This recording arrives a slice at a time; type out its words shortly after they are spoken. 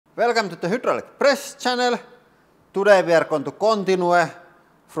Welcome to the Hydraulic Press channel. Today we are going to continue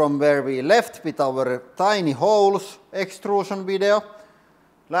from where we left with our tiny holes extrusion video.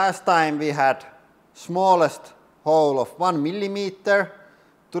 Last time we had smallest hole of 1 millimeter.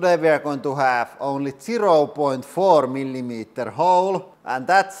 Today we are going to have only 0.4 millimeter hole, and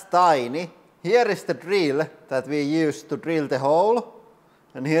that's tiny. Here is the drill that we used to drill the hole,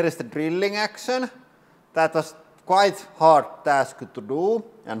 and here is the drilling action. That was quite hard task to do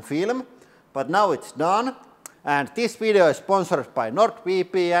and film, but now it's done. And this video is sponsored by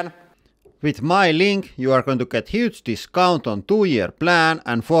NordVPN. With my link you are going to get huge discount on 2-year plan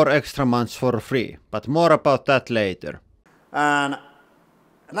and 4 extra months for free, but more about that later. And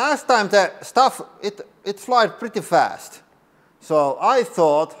last time the stuff it flied pretty fast, so I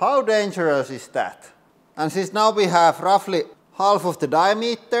thought, how dangerous is that? And since now we have roughly half of the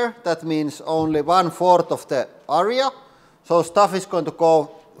diameter, that means only 1/4 of the area, so stuff is going to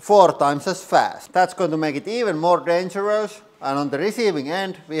go 4 times as fast. That's going to make it even more dangerous, and on the receiving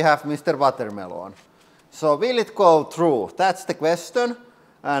end we have Mr. Watermelon. So will it go through? That's the question.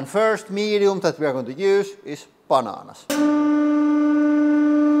 And first medium that we are going to use is bananas.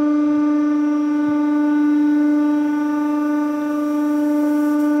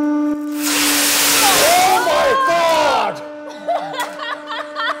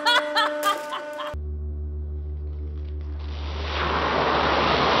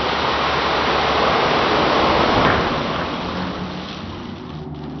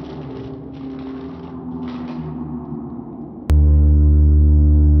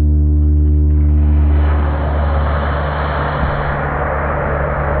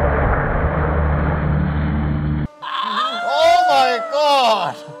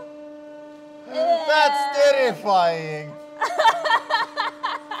 That's terrifying.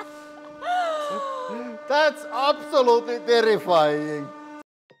 That's absolutely terrifying.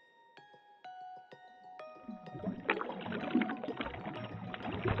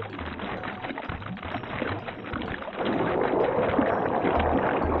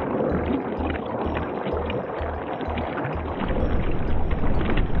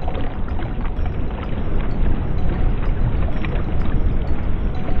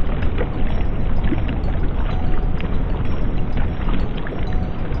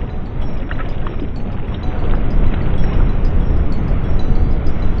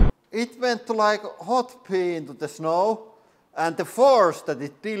 It went to like hot pea into the snow, and the force that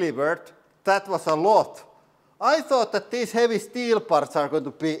it delivered, that was a lot. I thought that these heavy steel parts are going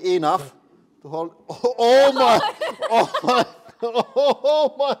to be enough to hold. Oh my! Oh my!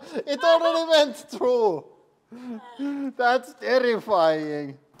 Oh my! It already went through. That's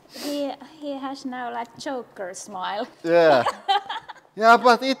terrifying. He has now like Joker smile. Yeah. Yeah,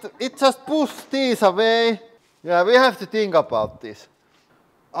 but it just pushed these away. Yeah, we have to think about this.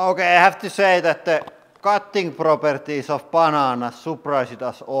 Okay, I have to say that the cutting properties of bananas surprised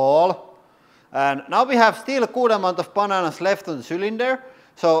us all. And now we have still a good amount of bananas left on the cylinder,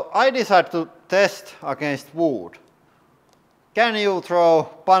 so I decided to test against wood. Can you throw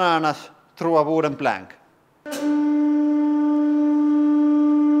bananas through a wooden plank?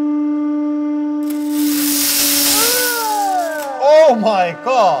 Oh my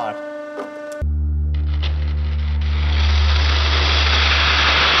god!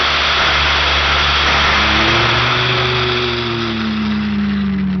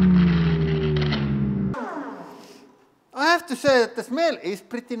 I have to say that the smell is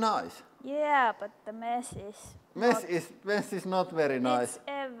pretty nice. Yeah, but the mess is not very nice. It's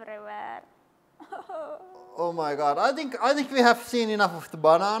everywhere. Oh my god! I think we have seen enough of the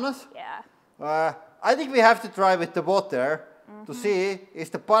bananas. Yeah. I think we have to try with the water to see is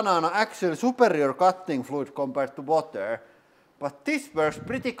the banana actually superior cutting fluid compared to water. But this works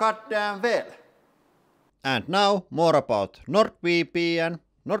pretty goddamn well. And now more about NordVPN.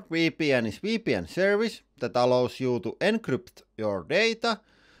 NordVPN is VPN service that allows you to encrypt your data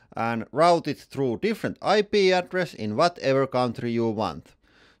and route it through different IP address in whatever country you want.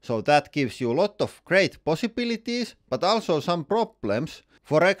 So that gives you a lot of great possibilities, but also some problems.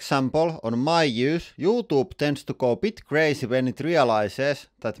 For example, on my use, YouTube tends to go a bit crazy when it realizes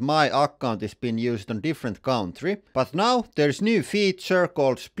that my account is being used in different country. But now there's new feature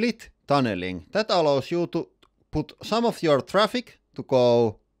called split tunneling that allows you to put some of your traffic to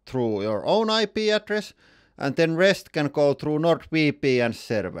go through your own IP address, and then rest can go through NordVPN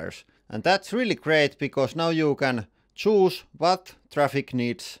servers. And that's really great because now you can choose what traffic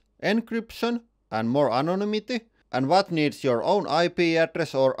needs encryption and more anonymity, and what needs your own IP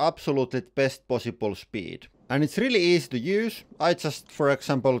address or absolutely best possible speed. And it's really easy to use. I just, for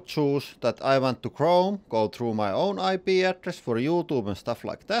example, choose that I want to Chrome, go through my own IP address for YouTube and stuff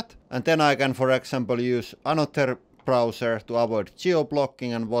like that. And then I can, for example, use another browser to avoid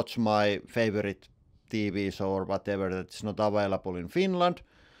geo-blocking and watch my favorite TVs or whatever that's not available in Finland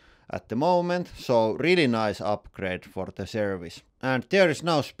at the moment. So really nice upgrade for the service. And there is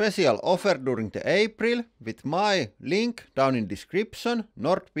now special offer during the April with my link down in description,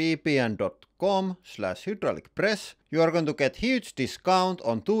 nordvpn.com/hydraulicpress. You are going to get huge discount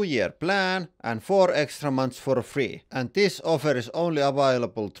on 2-year plan and 4 extra months for free. And this offer is only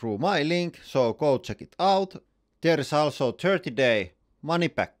available through my link, so go check it out. There is also 30-day money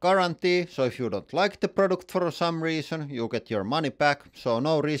back guarantee, so if you don't like the product for some reason, you get your money back, so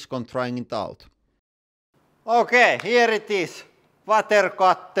no risk on trying it out. Okay, here it is. Water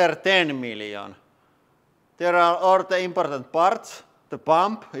cutter 10 million. There are all the important parts. The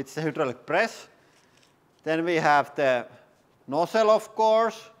pump, it's the hydraulic press. Then we have the nozzle, of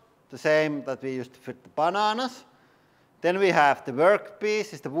course, the same that we used to fit the bananas. Then we have the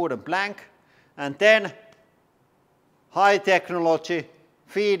workpiece, it's the wooden plank. And then high technology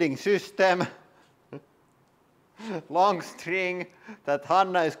feeding system, long string that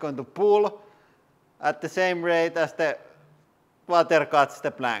Hanna is going to pull at the same rate as the water cuts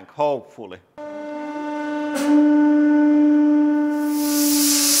the plank, hopefully.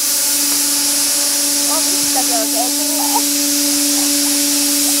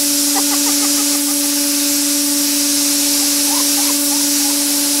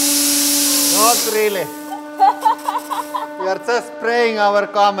 Not really. We are just spraying our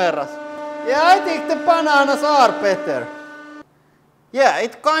cameras. Yeah, I think the bananas are better. Yeah,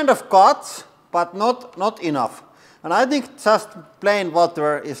 it kind of cuts, but not enough. And I think just plain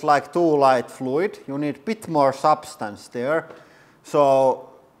water is like too light fluid. You need a bit more substance there. So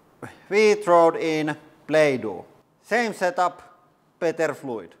we throw in Play-Doh. Same setup, better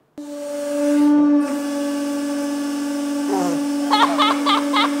fluid.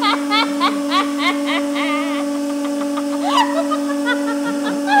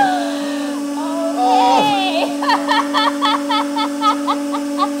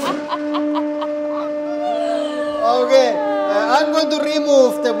 Okay, I'm going to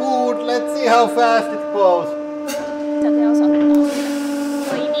remove the wood. Let's see how fast it goes.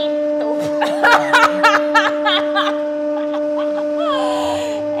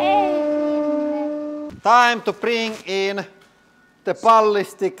 Time to bring in the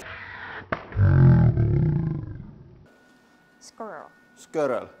ballistic squirrel,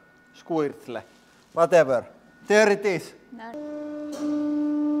 squirtle, whatever. There it is. No.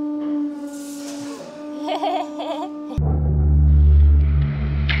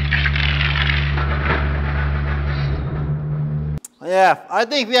 Yeah, I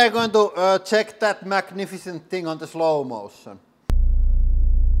think we are going to check that magnificent thing on the slow motion.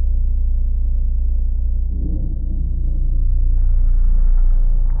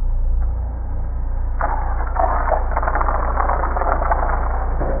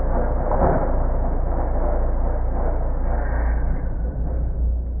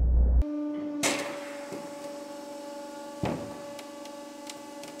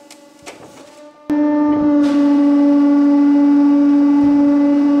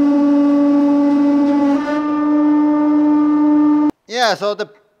 Yeah, so the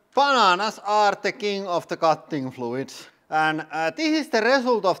bananas are the king of the cutting fluids. And this is the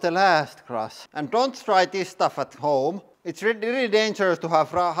result of the last crush. And don't try this stuff at home. It's really dangerous to have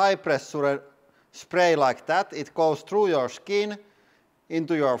high pressure spray like that. It goes through your skin,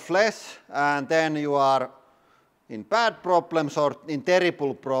 into your flesh, and then you are in bad problems or in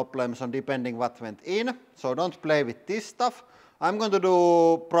terrible problems, on depending what went in. So don't play with this stuff. I'm going to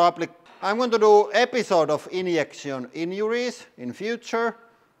do episode of injection injuries in future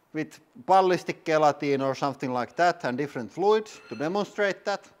with ballistic gelatin or something like that and different fluids to demonstrate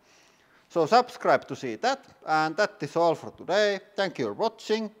that. So subscribe to see that, and that is all for today. Thank you for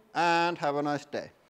watching and have a nice day.